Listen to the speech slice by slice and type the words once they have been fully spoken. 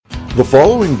The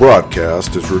following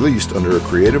broadcast is released under a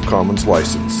Creative Commons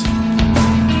license.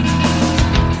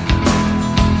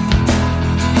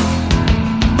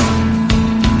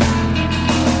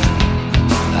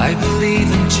 I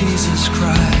believe in Jesus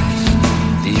Christ,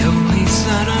 the only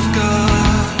Son of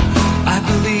God. I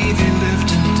believe He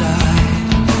lived and died,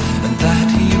 and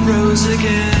that He rose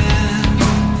again.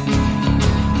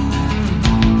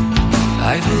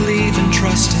 I believe and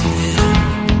trust in Him.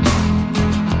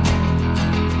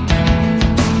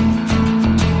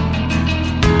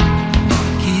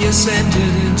 He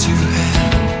ascended into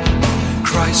heaven.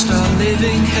 Christ, our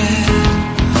living head,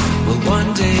 will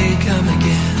one day come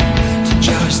again to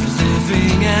judge the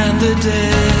living and the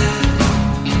dead.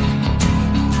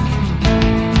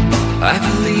 I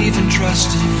believe and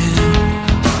trust in Him.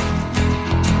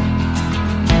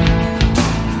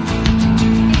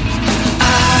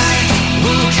 I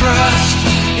will trust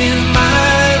in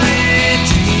my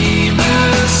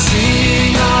Redeemer,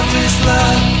 sing of His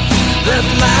love that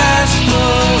lasts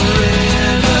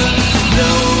forever,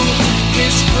 know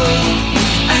His full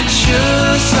and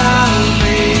sure salvation.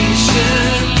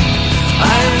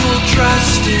 I will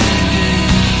trust in Him.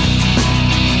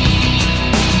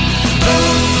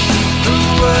 Though the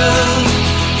world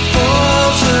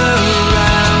falls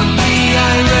around me,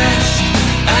 I rest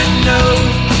and know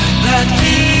that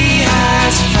He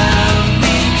has found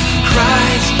me.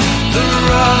 Christ, the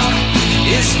rock,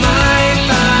 is my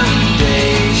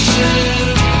foundation.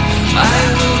 I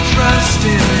will trust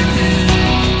in Him.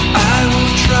 I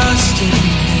will trust in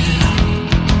Him.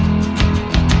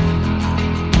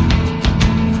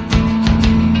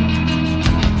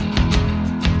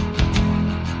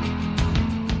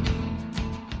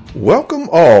 Welcome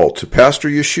all to Pastor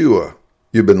Yeshua.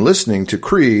 You've been listening to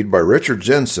Creed by Richard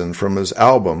Jensen from his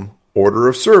album, Order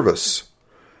of Service.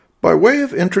 By way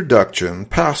of introduction,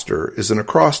 pastor is an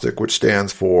acrostic which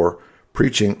stands for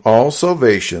preaching all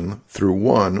salvation through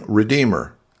one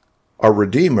Redeemer. Our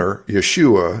Redeemer,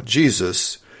 Yeshua,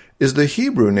 Jesus, is the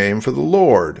Hebrew name for the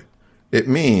Lord. It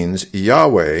means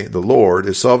Yahweh, the Lord,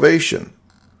 is salvation.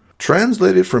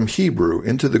 Translated from Hebrew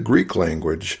into the Greek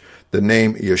language, the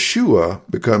name Yeshua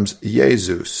becomes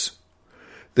Jesus.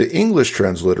 The English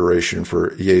transliteration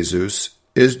for Jesus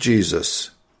is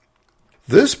Jesus.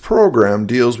 This program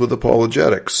deals with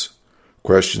apologetics,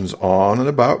 questions on and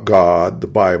about God, the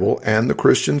Bible, and the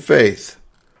Christian faith.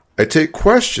 I take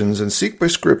questions and seek by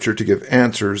Scripture to give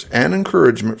answers and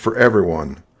encouragement for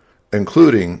everyone,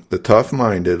 including the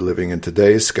tough-minded living in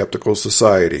today's skeptical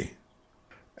society.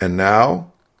 And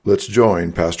now, let's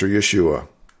join Pastor Yeshua.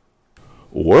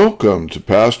 Welcome to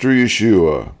Pastor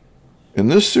Yeshua. In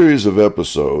this series of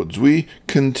episodes, we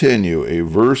continue a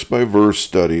verse-by-verse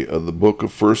study of the book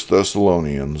of 1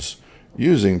 Thessalonians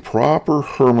using proper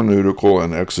hermeneutical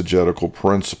and exegetical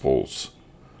principles.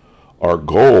 Our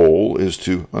goal is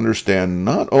to understand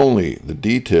not only the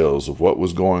details of what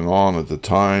was going on at the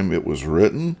time it was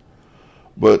written,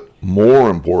 but more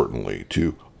importantly,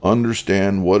 to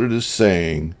understand what it is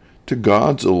saying to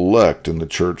God's elect in the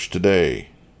church today.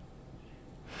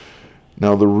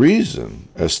 Now the reason,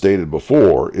 as stated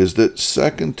before, is that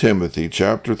 2 Timothy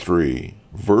chapter 3,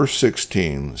 verse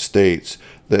 16 states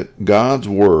that God's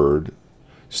Word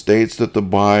states that the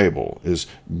Bible is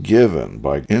given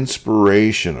by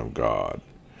inspiration of God.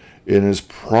 It is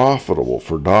profitable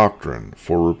for doctrine,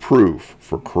 for reproof,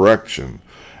 for correction,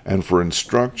 and for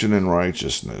instruction in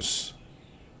righteousness.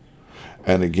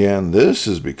 And again, this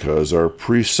is because our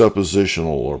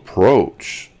presuppositional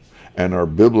approach and our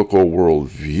biblical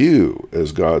worldview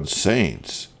as God's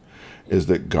saints is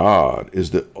that God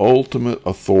is the ultimate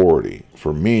authority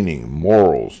for meaning,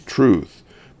 morals, truth,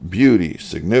 beauty,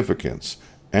 significance,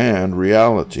 and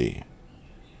reality.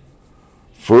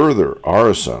 Further, our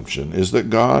assumption is that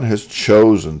God has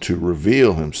chosen to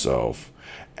reveal Himself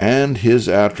and His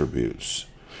attributes,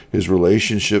 His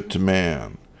relationship to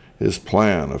man, His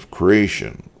plan of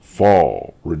creation,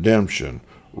 fall, redemption,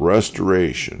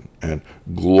 restoration, and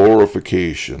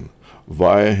glorification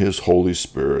via His Holy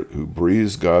Spirit, who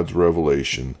breathes God's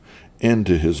revelation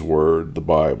into His Word, the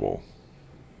Bible.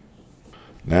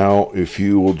 Now, if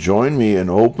you will join me in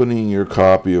opening your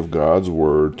copy of God's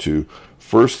Word to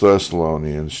 1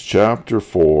 Thessalonians Chapter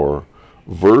 4,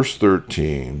 verse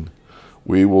 13,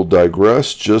 we will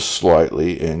digress just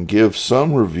slightly and give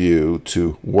some review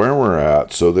to where we're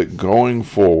at so that going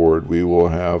forward we will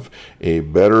have a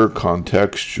better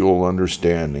contextual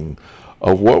understanding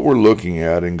of what we're looking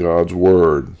at in God's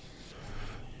Word.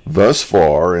 Thus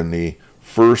far, in the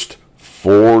first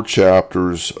 4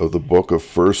 chapters of the book of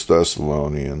 1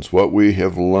 Thessalonians, what we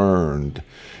have learned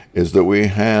is that we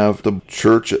have the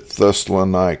church at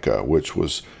Thessalonica, which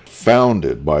was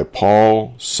founded by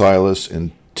Paul, Silas,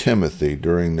 and Timothy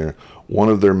during one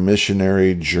of their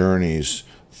missionary journeys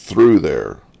through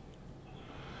there.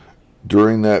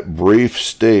 During that brief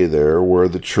stay there where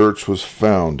the church was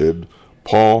founded,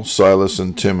 Paul, Silas,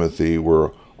 and Timothy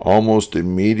were almost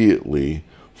immediately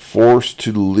forced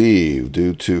to leave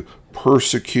due to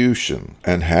persecution,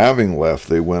 and having left,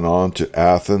 they went on to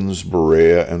Athens,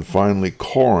 Berea, and finally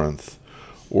Corinth,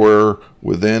 where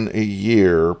within a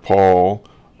year Paul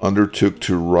undertook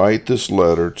to write this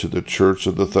letter to the church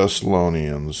of the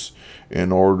Thessalonians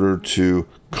in order to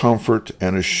comfort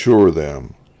and assure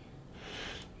them.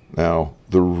 Now,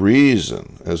 the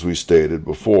reason, as we stated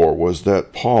before, was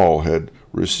that Paul had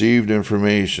received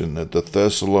information that the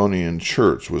Thessalonian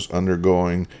church was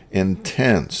undergoing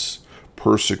intense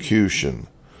persecution.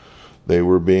 They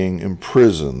were being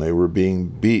imprisoned, they were being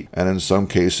beat, and in some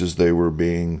cases they were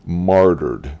being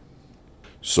martyred.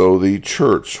 So the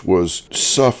church was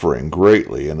suffering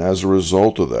greatly, and as a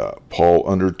result of that, Paul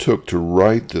undertook to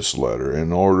write this letter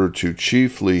in order to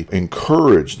chiefly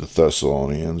encourage the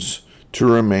Thessalonians to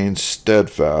remain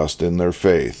steadfast in their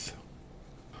faith.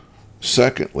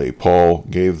 Secondly, Paul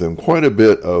gave them quite a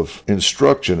bit of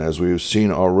instruction, as we have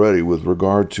seen already, with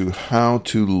regard to how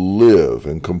to live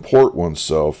and comport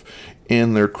oneself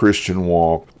in their Christian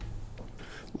walk.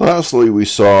 Lastly, we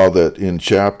saw that in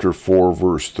chapter 4,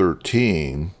 verse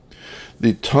 13,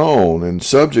 the tone and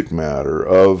subject matter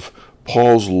of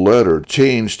Paul's letter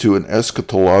changed to an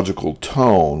eschatological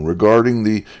tone regarding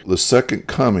the second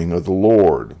coming of the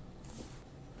Lord.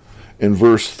 In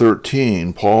verse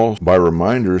 13, Paul, by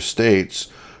reminder, states,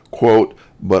 quote,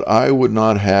 "But I would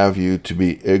not have you to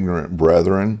be ignorant,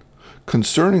 brethren,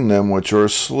 concerning them which are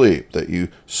asleep, that you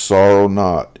sorrow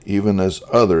not, even as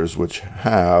others which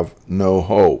have no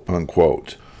hope,"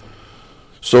 unquote.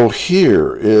 So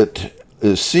here it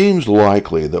seems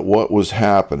likely that what was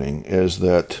happening is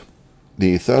that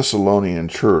the Thessalonian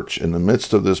church, in the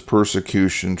midst of this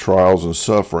persecution, trials, and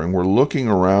suffering, were looking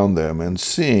around them and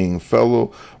seeing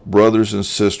fellow brothers and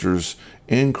sisters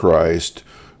in Christ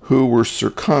who were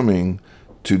succumbing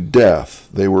to death.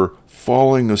 They were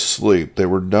falling asleep. They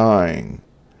were dying.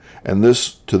 And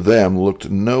this, to them, looked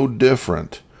no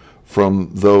different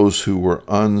from those who were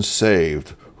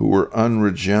unsaved, who were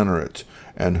unregenerate,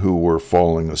 and who were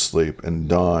falling asleep and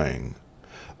dying.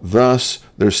 Thus,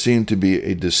 there seemed to be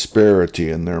a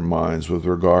disparity in their minds with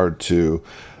regard to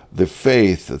the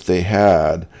faith that they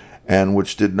had, and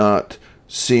which did not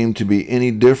seem to be any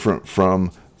different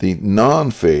from the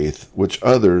non-faith which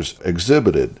others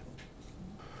exhibited.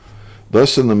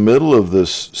 Thus, in the middle of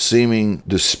this seeming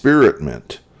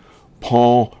dispiritment,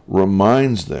 Paul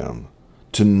reminds them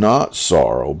to not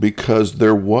sorrow, because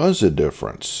there was a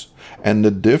difference. And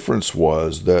the difference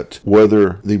was that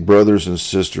whether the brothers and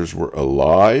sisters were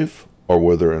alive, or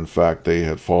whether in fact they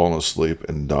had fallen asleep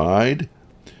and died,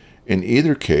 in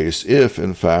either case, if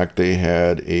in fact they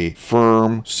had a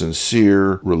firm,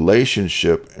 sincere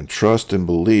relationship and trust and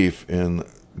belief in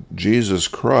Jesus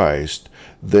Christ,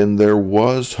 then there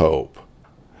was hope,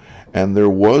 and there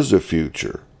was a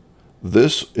future.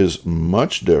 This is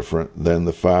much different than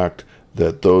the fact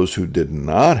that those who did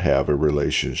not have a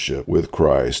relationship with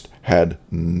Christ had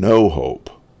no hope.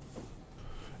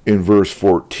 In verse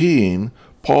 14,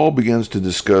 Paul begins to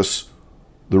discuss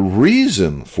the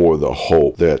reason for the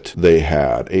hope that they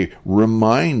had, a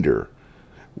reminder,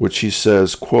 which he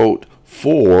says, quote,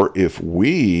 "For if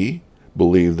we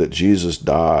believe that Jesus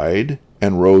died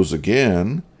and rose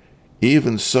again,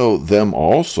 even so them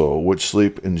also which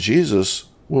sleep in Jesus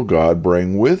will God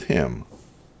bring with him."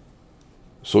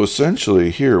 So essentially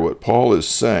here what Paul is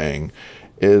saying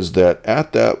is that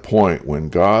at that point when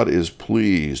God is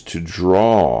pleased to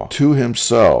draw to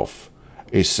himself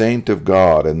a saint of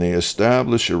God, and they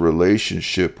establish a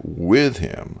relationship with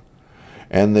him,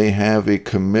 and they have a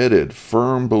committed,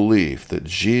 firm belief that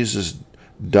Jesus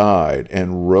died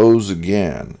and rose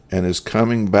again and is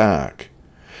coming back,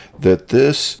 that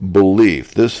this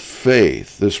belief, this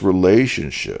faith, this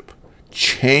relationship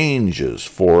changes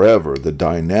forever the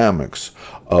dynamics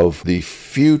of the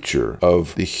future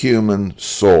of the human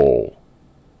soul.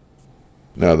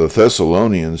 Now, the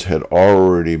Thessalonians had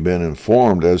already been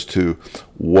informed as to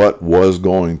what was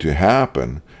going to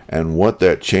happen and what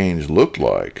that change looked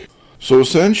like. So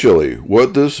essentially,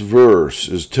 what this verse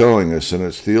is telling us in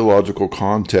its theological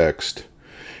context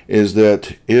is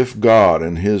that if God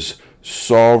in his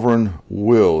sovereign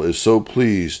will is so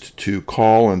pleased to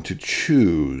call and to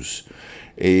choose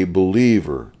a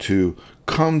believer to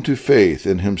come to faith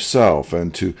in himself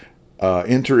and to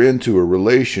enter into a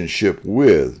relationship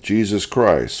with Jesus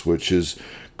Christ, which is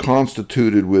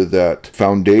constituted with that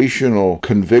foundational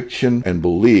conviction and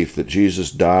belief that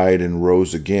Jesus died and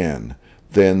rose again,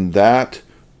 then that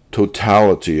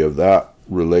totality of that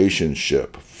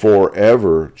relationship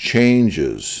forever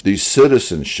changes the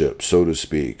citizenship, so to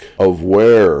speak, of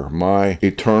where my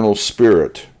eternal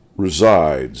spirit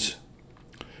resides.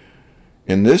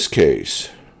 In this case,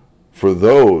 for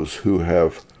those who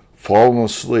have fallen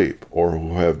asleep or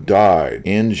who have died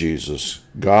in Jesus,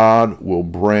 God will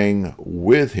bring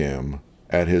with him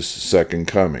at his second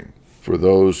coming. For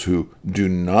those who do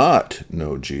not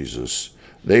know Jesus,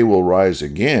 they will rise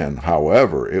again.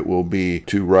 However, it will be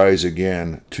to rise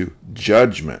again to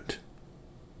judgment.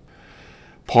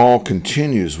 Paul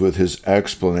continues with his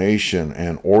explanation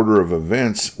and order of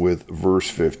events with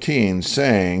verse 15,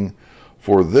 saying,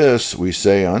 "For this we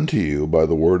say unto you by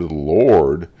the word of the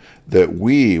Lord, that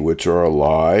we which are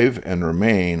alive and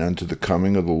remain unto the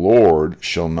coming of the Lord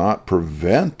shall not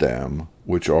prevent them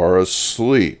which are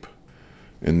asleep."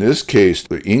 In this case,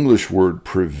 the English word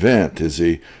prevent is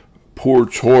a poor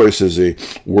choice as a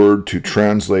word to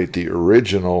translate the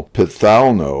original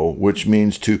pithalno, which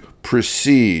means to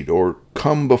precede or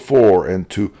come before and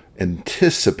to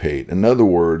anticipate. In other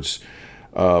words,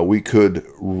 we could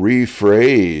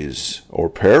rephrase or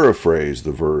paraphrase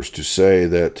the verse to say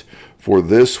that, "For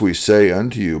this we say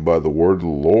unto you by the word of the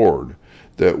Lord,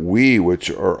 that we which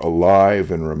are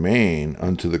alive and remain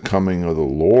unto the coming of the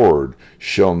Lord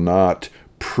shall not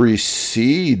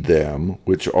precede them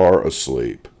which are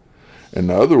asleep." In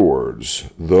other words,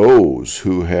 those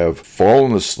who have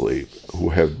fallen asleep, who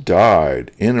have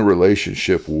died in a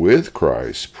relationship with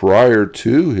Christ prior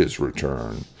to his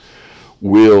return,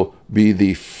 will be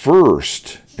the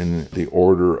first in the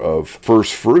order of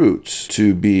first fruits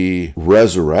to be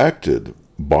resurrected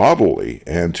bodily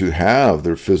and to have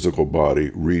their physical body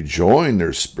rejoin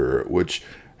their spirit, which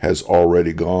has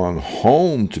already gone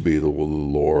home to be the will of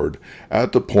the Lord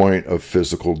at the point of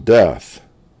physical death.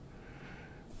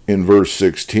 In verse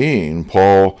 16,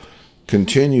 Paul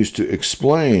continues to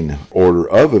explain order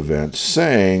of events,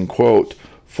 saying, quote,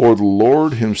 "For the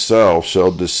Lord himself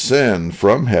shall descend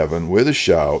from heaven with a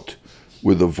shout,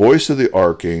 with the voice of the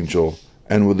archangel,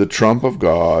 and with the trump of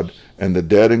God, and the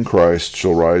dead in Christ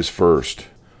shall rise first."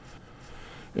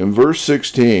 In verse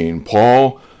 16,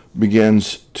 Paul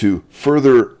begins to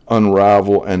further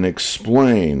unravel and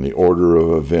explain the order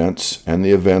of events and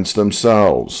the events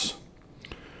themselves.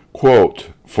 Quote,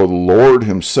 "For the Lord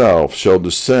himself shall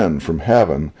descend from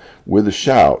heaven with a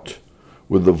shout,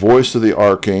 with the voice of the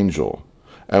archangel,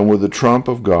 and with the trump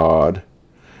of God,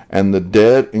 and the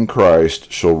dead in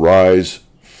Christ shall rise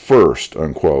first,"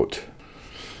 unquote.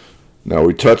 Now,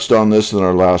 we touched on this in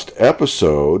our last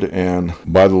episode, and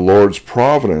by the Lord's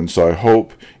providence, I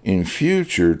hope in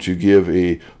future to give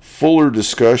a fuller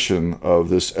discussion of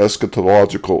this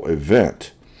eschatological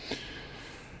event.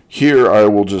 Here I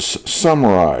will just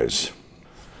summarize.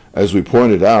 As we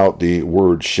pointed out, the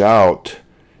word shout,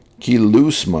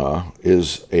 kilusma,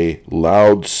 is a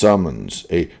loud summons,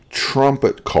 a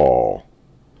trumpet call.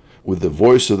 With the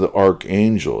voice of the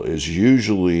archangel is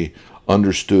usually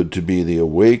understood to be the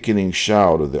awakening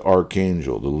shout of the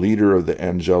archangel, the leader of the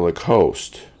angelic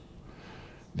host.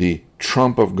 The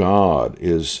trump of God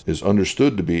is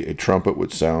understood to be a trumpet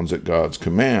which sounds at God's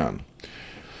command.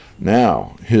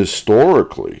 Now,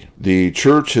 historically, the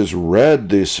church has read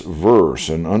this verse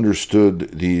and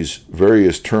understood these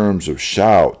various terms of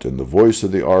shout and the voice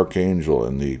of the archangel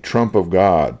and the trump of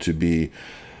God to be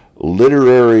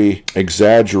literary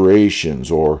exaggerations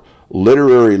or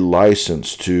literary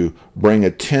license to bring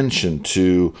attention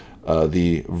to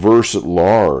the verse at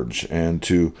large and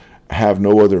to have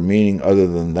no other meaning other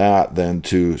than that than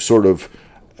to sort of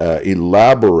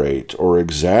elaborate or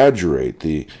exaggerate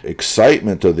the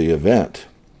excitement of the event.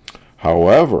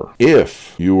 However,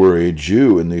 if you were a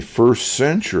Jew in the first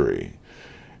century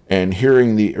and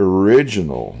hearing the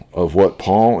original of what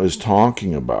Paul is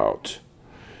talking about,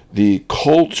 the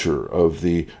culture of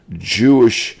the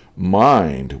Jewish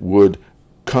mind would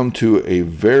come to a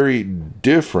very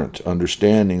different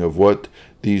understanding of what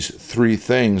these three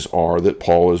things are that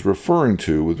Paul is referring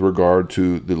to with regard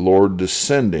to the Lord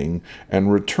descending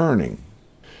and returning.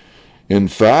 In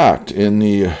fact, in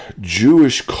the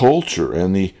Jewish culture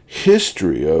and the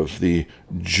history of the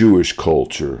Jewish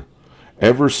culture,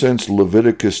 ever since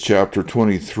Leviticus chapter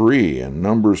 23 and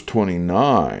Numbers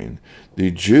 29,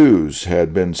 the Jews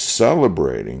had been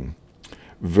celebrating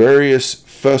various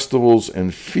festivals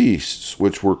and feasts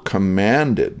which were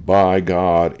commanded by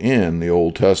God in the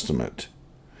Old Testament.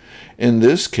 In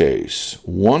this case,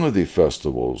 one of the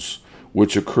festivals,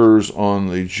 which occurs on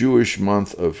the Jewish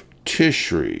month of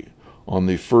Tishri, on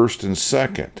the 1st and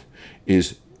 2nd,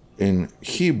 is in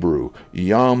Hebrew,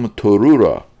 Yom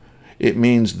Teruah. It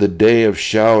means the day of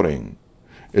shouting.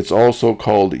 It's also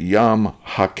called Yom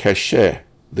HaKesheh,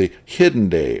 the hidden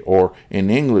day, or in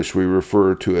English we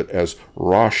refer to it as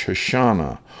Rosh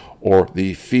Hashanah, or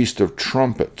the Feast of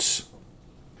Trumpets.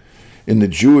 In the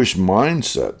Jewish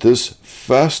mindset, this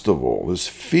festival, this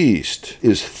feast,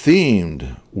 is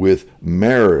themed with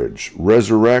marriage,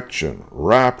 resurrection,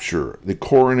 rapture, the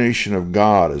coronation of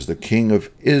God as the King of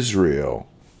Israel.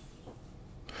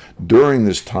 During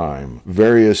this time,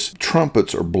 various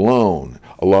trumpets are blown,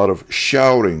 a lot of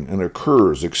shouting and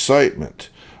occurs, excitement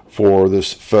for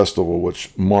this festival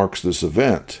which marks this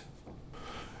event.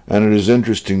 And it is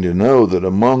interesting to know that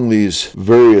among these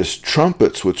various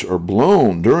trumpets which are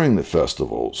blown during the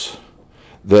festivals,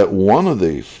 that one of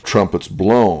the trumpets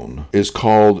blown is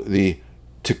called the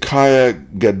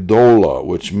Tikaya Gedola,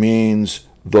 which means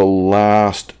the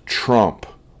last trump,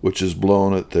 which is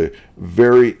blown at the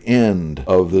very end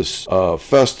of this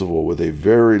festival with a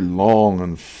very long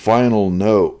and final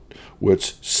note,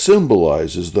 which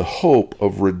symbolizes the hope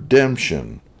of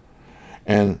redemption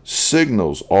and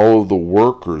signals all of the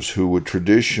workers who would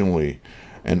traditionally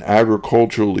and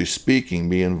agriculturally speaking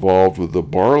be involved with the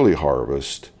barley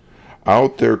harvest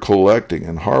out there collecting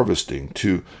and harvesting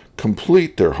to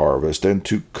complete their harvest and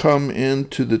to come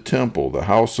into the temple, the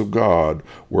house of God,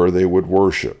 where they would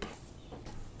worship.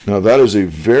 Now that is a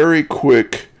very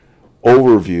quick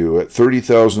overview at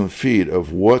 30,000 feet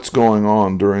of what's going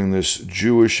on during this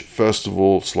Jewish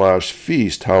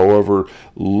festival/feast. However,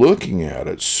 looking at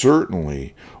it,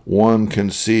 certainly one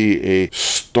can see a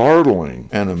startling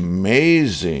and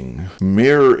amazing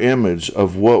mirror image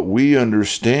of what we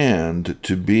understand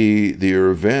to be the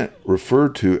event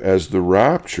referred to as the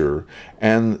rapture,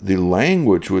 and the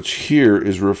language which here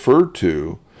is referred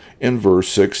to in verse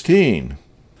 16.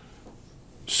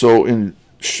 So in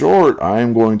short, I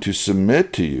am going to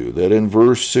submit to you that in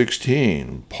verse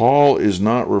 16, Paul is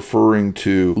not referring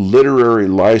to literary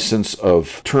license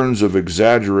of terms of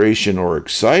exaggeration or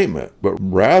excitement, but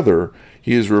rather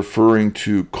he is referring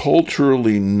to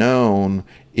culturally known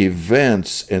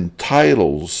events and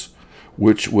titles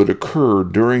which would occur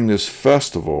during this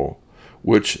festival,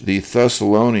 which the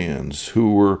Thessalonians,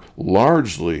 who were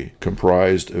largely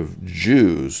comprised of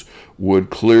Jews, would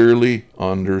clearly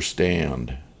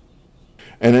understand.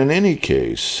 And in any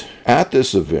case, at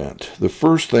this event, the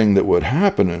first thing that would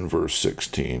happen in verse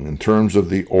 16, in terms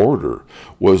of the order,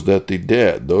 was that the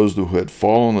dead, those who had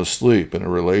fallen asleep in a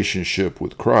relationship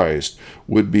with Christ,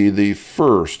 would be the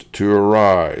first to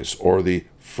arise, or the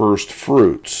first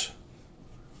fruits.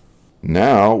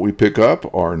 Now we pick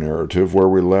up our narrative where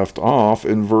we left off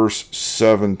in verse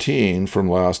 17 from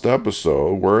last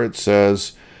episode, where it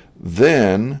says,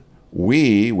 "Then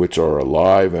we, which are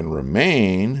alive and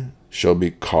remain, shall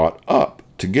be caught up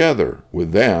together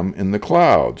with them in the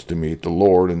clouds to meet the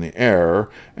Lord in the air,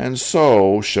 and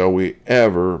so shall we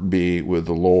ever be with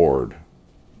the Lord."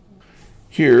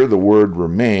 Here the word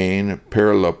remain,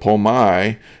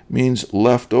 perlapomai, means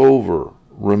left over,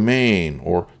 remain,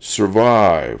 or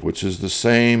survive, which is the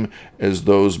same as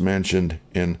those mentioned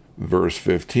in verse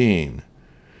 15.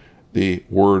 The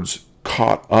words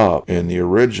caught up in the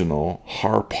original,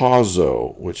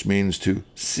 harpazo, which means to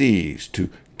seize, to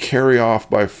carry off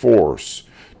by force,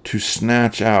 to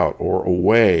snatch out or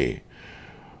away.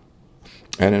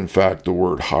 And in fact, the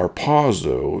word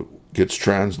harpazo gets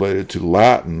translated to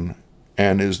Latin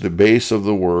and is the base of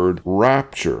the word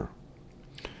rapture.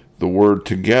 The word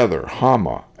together,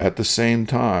 hama, at the same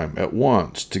time, at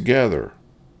once, together.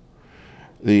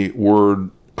 The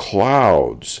word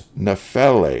clouds,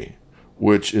 nephele,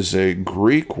 which is a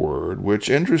Greek word which,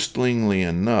 interestingly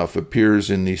enough, appears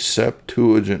in the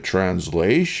Septuagint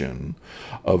translation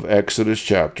of Exodus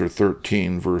chapter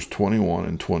 13, verse 21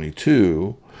 and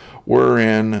 22,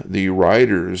 wherein the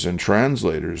writers and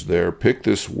translators there pick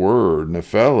this word,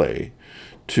 nephele,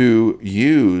 to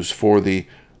use for the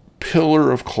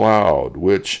pillar of cloud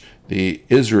which the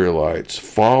Israelites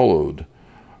followed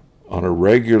on a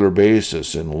regular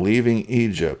basis in leaving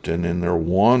Egypt and in their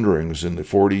wanderings in the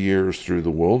 40 years through the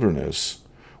wilderness,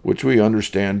 which we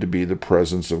understand to be the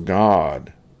presence of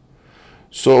God.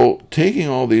 So, taking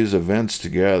all these events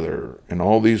together and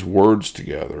all these words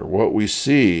together, what we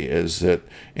see is that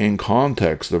in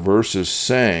context, the verse is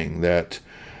saying that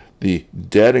the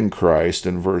dead in Christ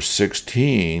in verse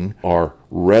 16 are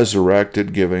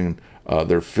resurrected, giving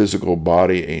their physical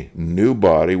body a new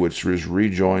body, which is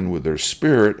rejoined with their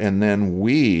spirit. And then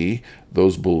we,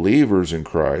 those believers in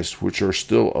Christ, which are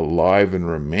still alive and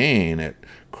remain at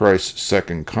Christ's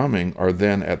second coming, are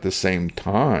then at the same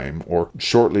time, or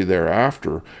shortly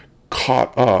thereafter,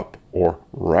 caught up or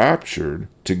raptured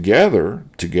together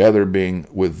being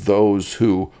with those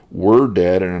who were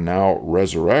dead and are now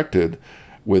resurrected,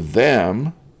 with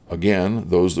them, again,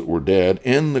 those that were dead,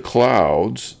 in the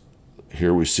clouds.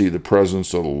 Here we see the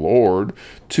presence of the Lord,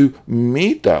 to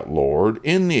meet that Lord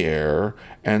in the air,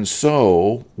 and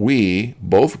so we,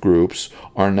 both groups,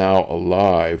 are now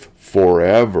alive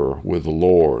forever with the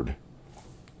Lord.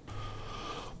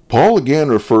 Paul again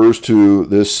refers to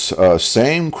this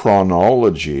same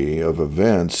chronology of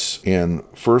events in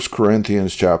 1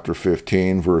 Corinthians chapter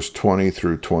 15, verse 20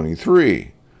 through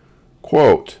 23.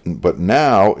 Quote, "But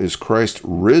now is Christ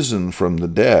risen from the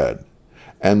dead,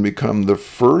 and become the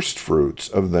firstfruits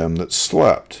of them that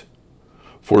slept.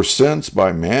 For since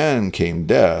by man came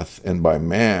death, and by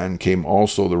man came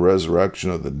also the resurrection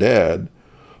of the dead,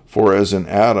 for as in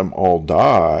Adam all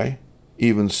die,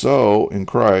 even so in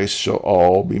Christ shall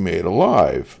all be made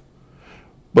alive.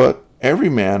 But every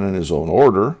man in his own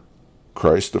order,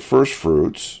 Christ the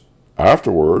firstfruits,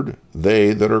 afterward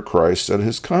they that are Christ's at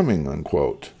his coming,"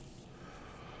 unquote.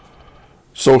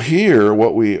 So here,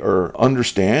 what we are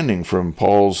understanding from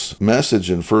Paul's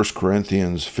message in 1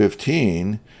 Corinthians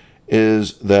 15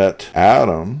 is that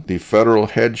Adam, the federal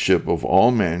headship of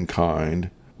all mankind,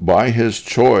 by his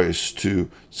choice to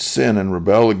sin and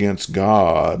rebel against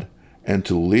God, and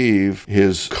to leave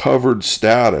his covered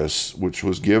status, which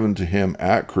was given to him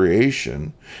at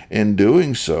creation, in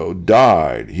doing so,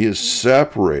 died. He is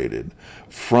separated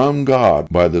from God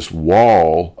by this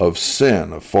wall of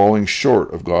sin, of falling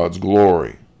short of God's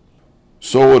glory.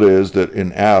 So it is that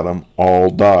in Adam all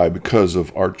die because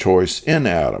of our choice in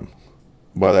Adam.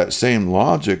 By that same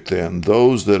logic, then,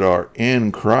 those that are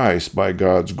in Christ by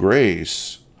God's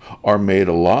grace are made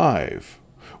alive.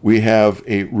 We have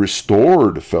a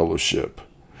restored fellowship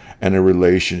and a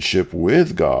relationship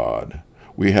with God.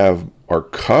 We are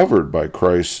covered by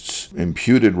Christ's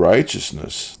imputed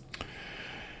righteousness.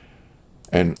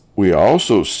 And we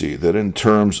also see that in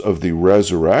terms of the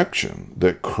resurrection,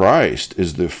 that Christ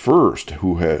is the first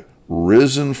who had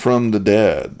risen from the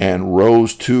dead and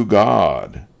rose to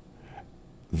God.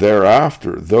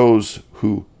 Thereafter, those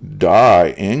who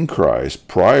die in Christ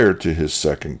prior to his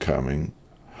second coming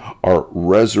are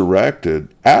resurrected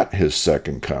at his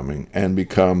second coming and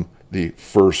become the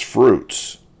first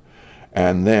fruits.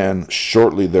 And then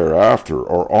shortly thereafter,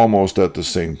 or almost at the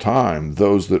same time,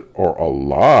 those that are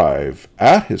alive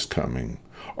at his coming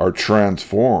are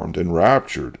transformed and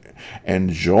raptured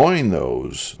and join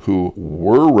those who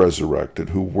were resurrected,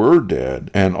 who were dead,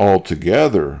 and all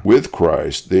together with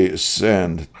Christ they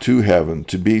ascend to heaven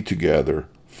to be together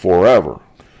forever.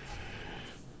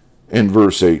 In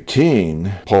verse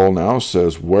 18, Paul now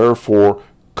says, "Wherefore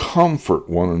comfort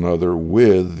one another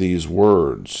with these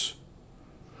words."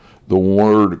 The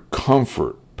word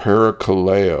comfort,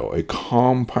 parakaleo, a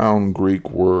compound Greek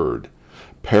word,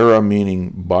 para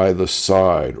meaning by the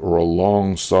side or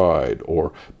alongside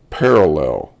or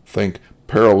parallel. Think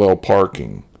parallel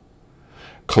parking.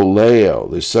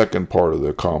 Kaleo, the second part of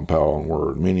the compound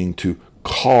word, meaning to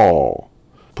call.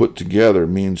 Put together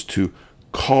means to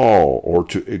call or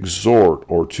to exhort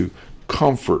or to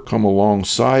comfort, come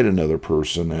alongside another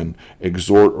person and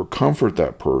exhort or comfort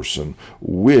that person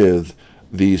with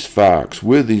these facts,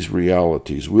 with these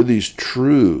realities, with these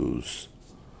truths.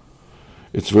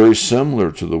 It's very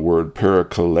similar to the word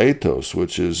parakletos,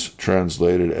 which is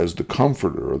translated as the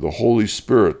Comforter, or the Holy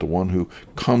Spirit, the one who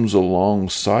comes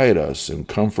alongside us and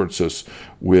comforts us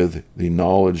with the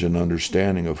knowledge and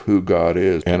understanding of who God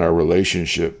is and our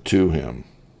relationship to him.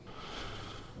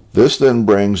 This then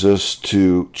brings us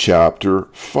to chapter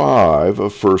 5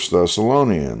 of 1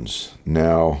 Thessalonians.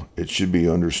 Now, it should be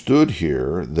understood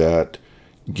here that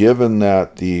given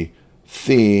that the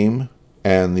theme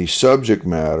and the subject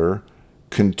matter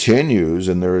continues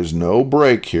and there is no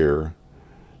break here,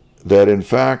 that in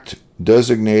fact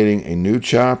designating a new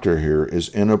chapter here is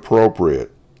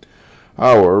inappropriate.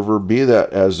 However, be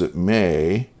that as it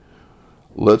may,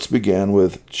 let's begin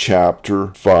with chapter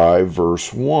 5,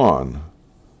 verse 1.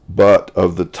 "But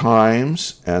of the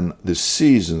times and the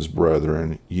seasons,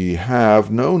 brethren, ye have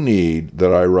no need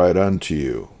that I write unto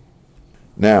you."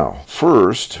 Now,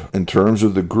 first, in terms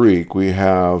of the Greek, we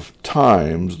have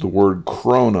times, the word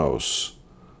chronos,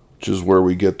 which is where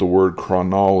we get the word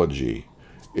chronology.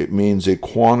 It means a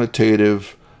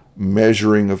quantitative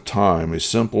measuring of time, a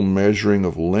simple measuring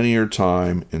of linear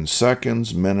time in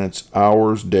seconds, minutes,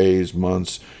 hours, days,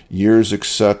 months, years,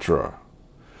 etc.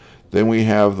 Then we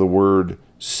have the word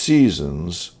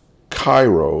seasons,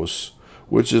 kairos,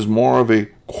 which is more of a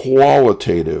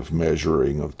qualitative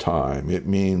measuring of time. It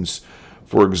means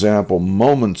For example,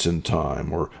 moments in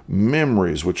time, or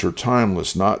memories which are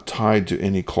timeless, not tied to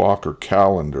any clock or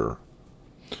calendar.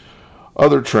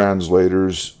 Other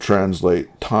translators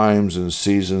translate times and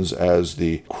seasons as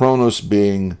the chronos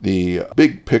being the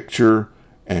big picture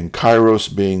and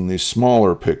kairos being the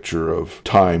smaller picture of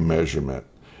time measurement.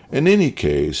 In any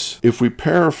case, if we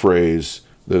paraphrase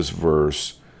this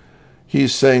verse,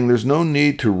 he's saying there's no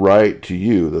need to write to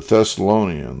you, the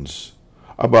Thessalonians,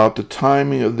 about the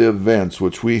timing of the events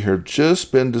which we have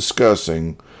just been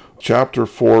discussing, chapter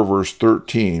 4, verse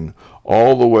 13,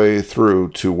 all the way through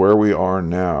to where we are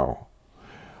now,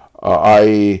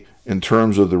 i.e., in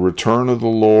terms of the return of the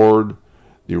Lord,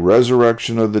 the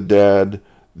resurrection of the dead,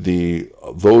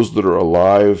 those that are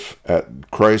alive at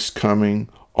Christ's coming,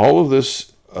 all of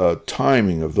this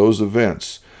timing of those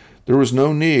events. There was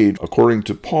no need, according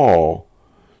to Paul,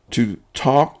 to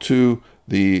talk to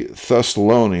the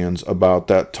Thessalonians about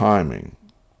that timing.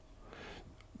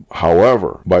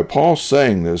 However, by Paul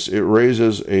saying this, it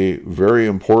raises a very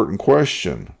important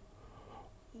question.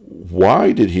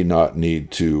 Why did he not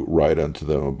need to write unto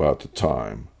them about the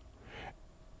time?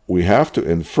 We have to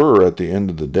infer at the end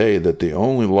of the day that the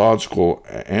only logical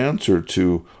answer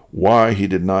to why he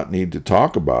did not need to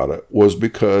talk about it was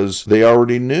because they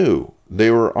already knew. They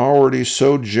were already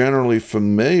so generally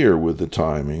familiar with the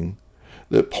timing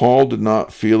that Paul did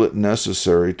not feel it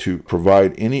necessary to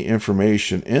provide any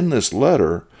information in this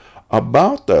letter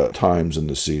about the times and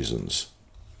the seasons.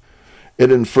 It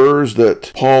infers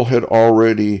that Paul had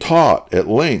already taught at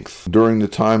length during the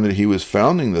time that he was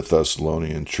founding the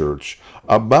Thessalonian church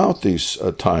about these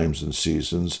times and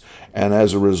seasons, and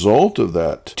as a result of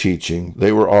that teaching,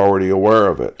 they were already aware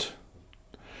of it.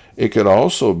 It could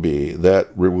also be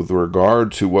that with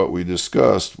regard to what we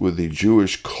discussed with the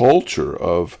Jewish culture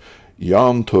of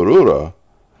Yom Teruah,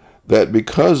 that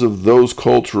because of those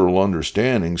cultural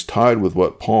understandings tied with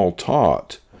what Paul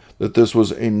taught, that this was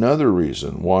another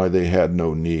reason why they had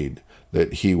no need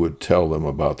that he would tell them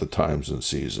about the times and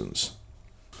seasons.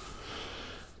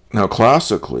 Now,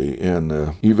 classically,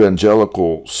 in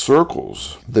evangelical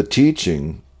circles, the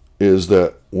teaching is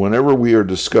that whenever we are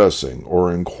discussing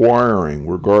or inquiring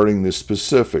regarding the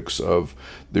specifics of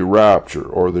the rapture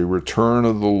or the return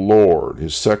of the Lord,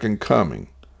 his second coming,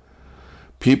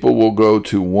 people will go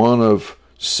to one of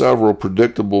several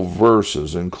predictable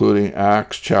verses, including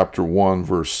Acts chapter 1,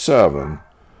 verse 7,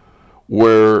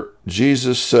 where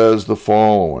Jesus says the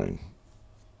following,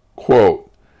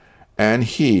 quote, "And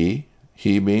he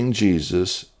being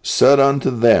Jesus, said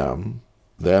unto them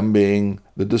being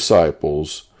the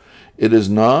disciples, it is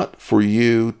not for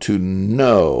you to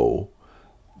know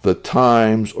the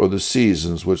times or the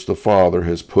seasons which the Father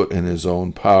has put in his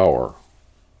own power."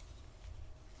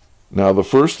 Now, the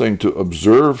first thing to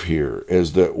observe here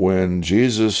is that when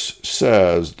Jesus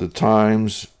says the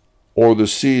times or the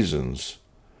seasons,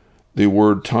 the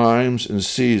word times and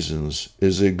seasons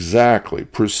is exactly,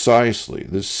 precisely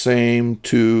the same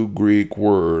two Greek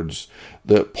words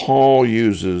that Paul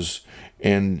uses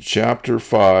in chapter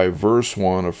 5, verse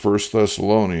 1 of 1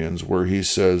 Thessalonians, where he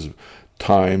says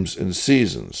times and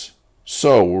seasons.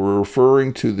 So, we're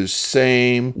referring to the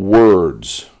same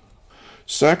words.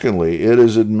 Secondly, it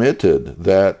is admitted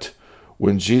that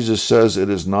when Jesus says it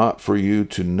is not for you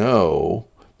to know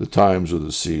the times or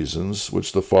the seasons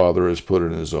which the Father has put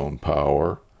in his own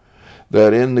power,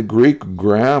 that in the Greek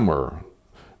grammar,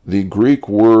 the Greek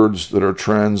words that are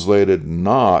translated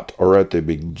not are at the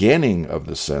beginning of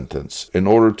the sentence in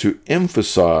order to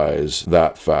emphasize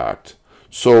that fact.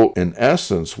 So, in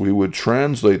essence, we would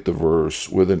translate the verse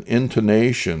with an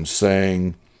intonation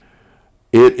saying,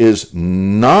 it is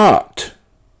not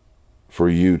for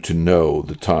you to know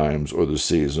the times or the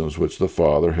seasons which the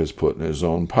Father has put in his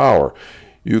own power.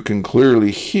 You can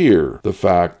clearly hear the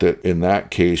fact that in that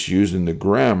case, using the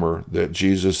grammar, that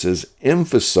Jesus is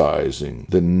emphasizing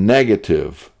the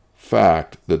negative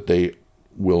fact that they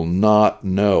will not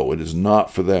know. It is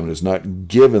not for them. It is not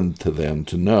given to them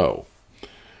to know.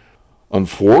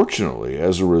 Unfortunately,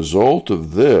 as a result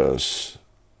of this,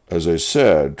 as I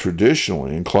said,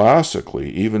 traditionally and classically,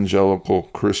 evangelical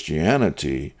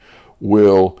Christianity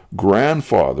will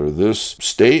grandfather this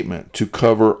statement to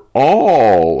cover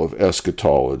all of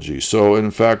eschatology. So,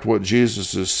 in fact, what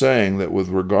Jesus is saying, that with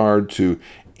regard to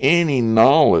any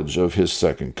knowledge of his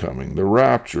second coming, the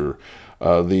rapture,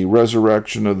 the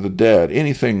resurrection of the dead,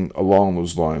 anything along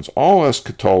those lines, all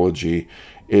eschatology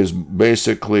is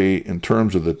basically, in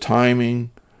terms of the timing,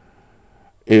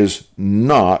 is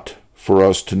not for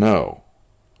us to know.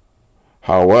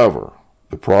 However,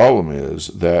 the problem is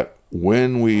that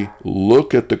when we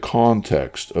look at the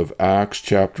context of Acts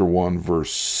chapter 1,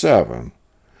 verse 7,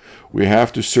 we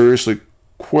have to seriously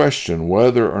question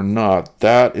whether or not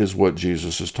that is what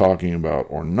Jesus is talking about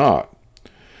or not.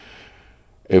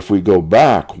 If we go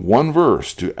back one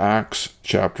verse to Acts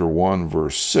chapter 1,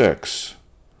 verse 6,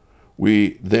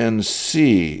 we then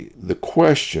see the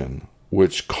question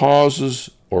which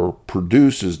causes or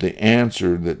produces the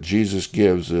answer that Jesus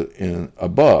gives in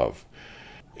above.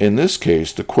 In this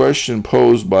case, the question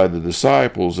posed by the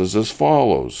disciples is as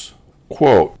follows,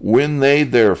 quote, "When they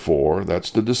therefore,"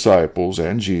 that's the disciples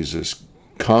and Jesus,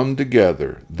 "come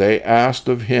together, they asked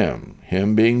of him,"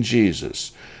 him being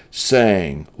Jesus,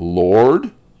 saying,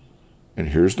 "Lord," and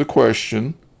here's the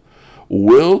question,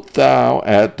 "wilt thou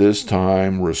at this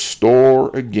time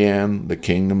restore again the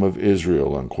kingdom of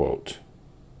Israel?" Unquote.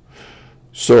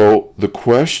 So the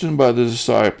question by the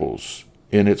disciples,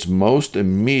 in its most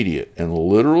immediate and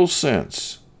literal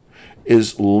sense,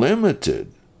 is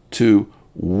limited to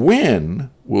when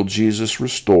will Jesus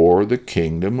restore the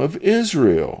kingdom of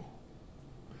Israel?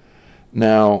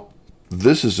 Now,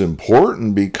 this is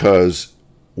important because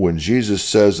when Jesus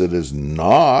says it is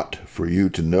not for you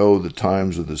to know the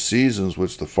times of the seasons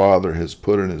which the Father has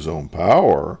put in his own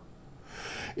power,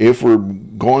 if we're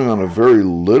going on a very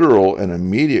literal and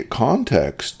immediate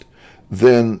context,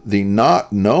 then the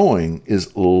not knowing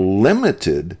is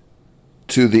limited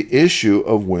to the issue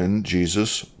of when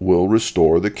Jesus will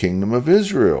restore the kingdom of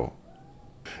Israel.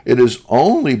 It is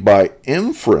only by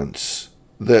inference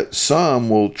that some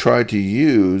will try to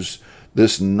use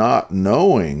this not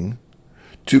knowing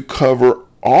to cover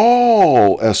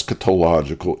all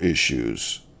eschatological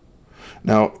issues.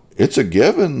 Now, it's a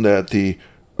given that the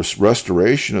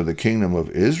restoration of the kingdom of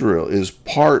Israel is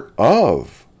part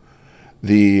of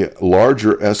the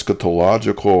larger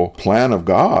eschatological plan of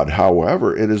God.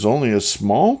 However, it is only a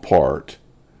small part,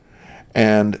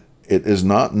 and it is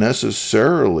not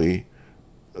necessarily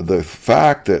the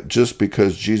fact that just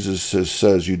because Jesus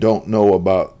says you don't know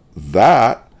about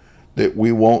that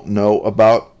we won't know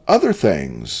about other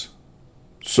things.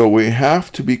 So we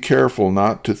have to be careful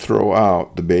not to throw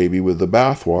out the baby with the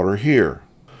bathwater here.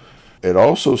 It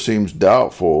also seems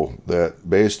doubtful that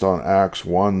based on Acts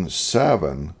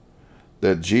 1:7,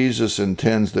 that Jesus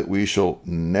intends that we shall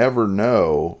never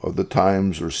know of the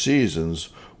times or seasons,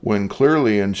 when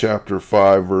clearly in chapter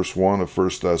 5, verse 1 of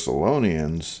 1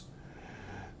 Thessalonians,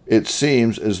 it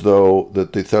seems as though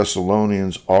that the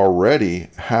Thessalonians already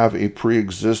have a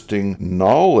pre-existing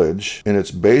knowledge in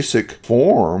its basic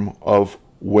form of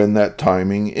when that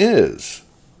timing is.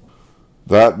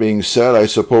 That being said, I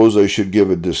suppose I should give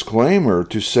a disclaimer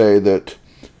to say that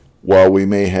while we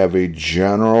may have a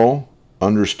general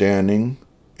understanding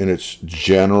in its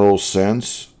general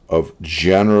sense of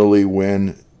generally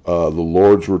when the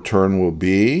Lord's return will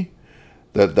be,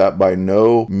 that by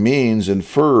no means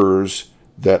infers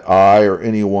that I or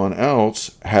anyone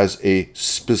else has a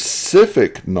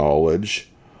specific knowledge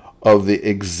of the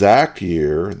exact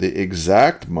year, the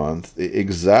exact month, the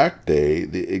exact day,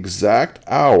 the exact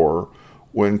hour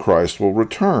when Christ will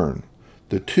return.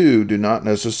 The two do not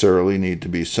necessarily need to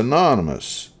be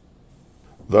synonymous.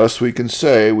 Thus we can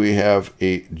say we have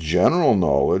a general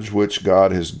knowledge which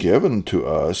God has given to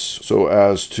us so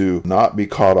as to not be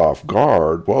caught off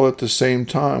guard, while at the same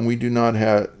time we do not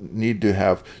need to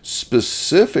have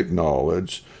specific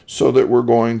knowledge so that we're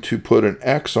going to put an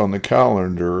X on the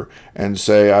calendar and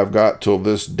say, I've got till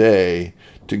this day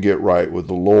to get right with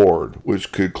the Lord,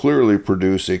 which could clearly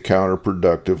produce a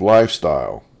counterproductive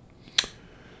lifestyle.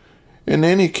 In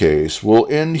any case, we'll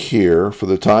end here. For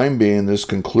the time being, this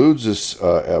concludes this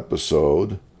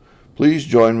episode. Please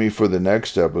join me for the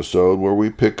next episode where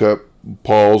we pick up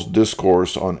Paul's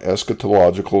discourse on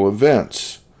eschatological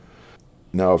events.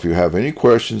 Now, if you have any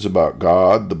questions about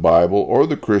God, the Bible, or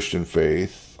the Christian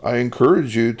faith, I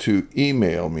encourage you to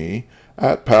email me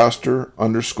at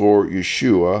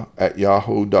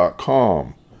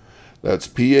pastor_Yeshua@yahoo.com. That's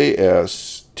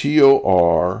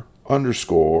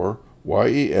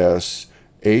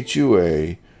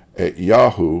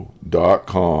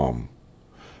pastor_YESHUA@yahoo.com.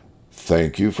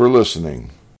 Thank you for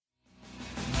listening.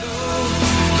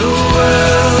 The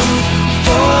world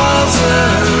falls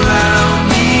around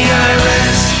me, I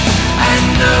rest and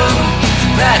know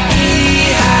that He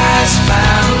has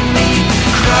found me.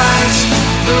 Christ,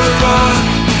 the rock,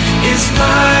 is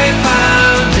my